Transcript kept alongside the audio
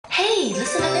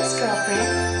Listen to this,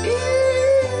 girlfriend. Ooh,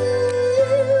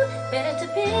 better to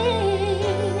be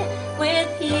with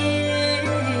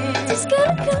you. Just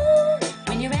gotta go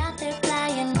when you're out there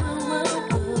flying. Woo, woo,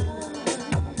 woo.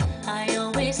 I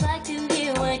always like to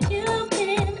hear what you've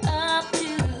been up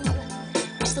to.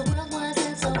 Wish the world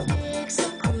wasn't so big, so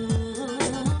cruel,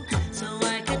 so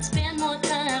I could spend more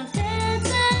time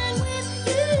dancing with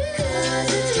you.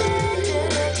 'Cause it's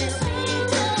better to be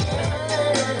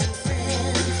together,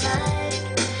 friends like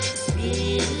we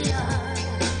are.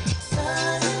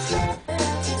 'Cause it's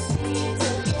better to be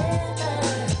together,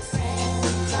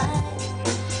 friends like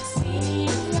we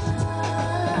are.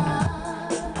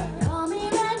 Call me,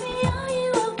 write me, are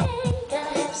you okay?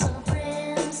 Gotta have some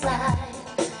friends like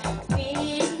we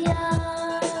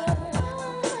are.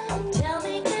 Tell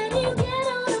me, can you get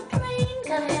on a plane?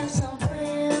 Gotta have some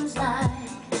friends like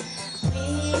we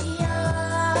are.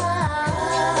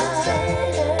 It's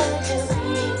better to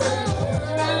be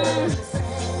together,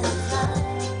 friends like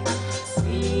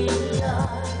we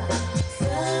are.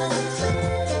 'Cause it's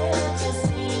better to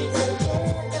be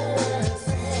together,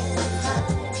 friends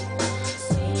like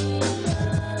we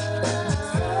are.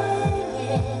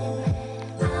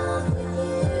 Out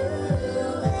with you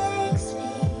makes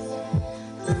me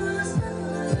lose the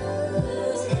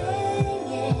blues.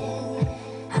 Hanging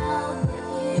out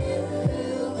with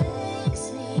you makes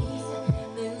me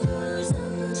lose the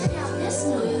blues. Check out this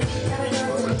move. Gotta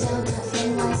go to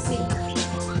NYC.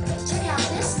 Check out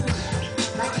this move.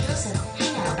 Like a person,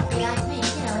 hang out, be like me, you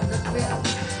know, look real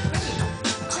pretty.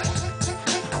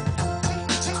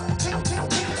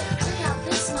 Check out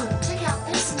this move. Check out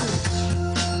this move.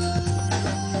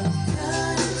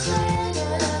 'Cause it's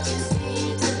better to be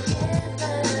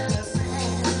together,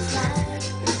 friends like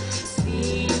we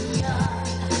are.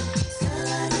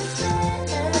 'Cause it's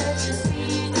better to be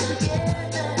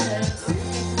together,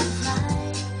 friends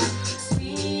like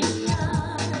we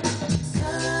are.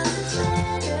 'Cause it's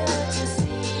better to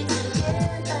be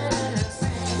together,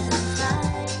 friends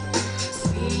like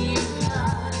we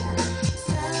are.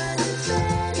 'Cause it's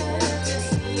better to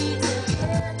be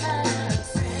together,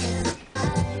 friends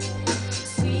like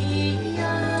we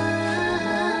are.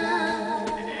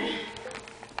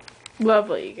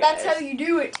 Lovely, you guys. That's how you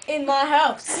do it in my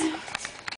house.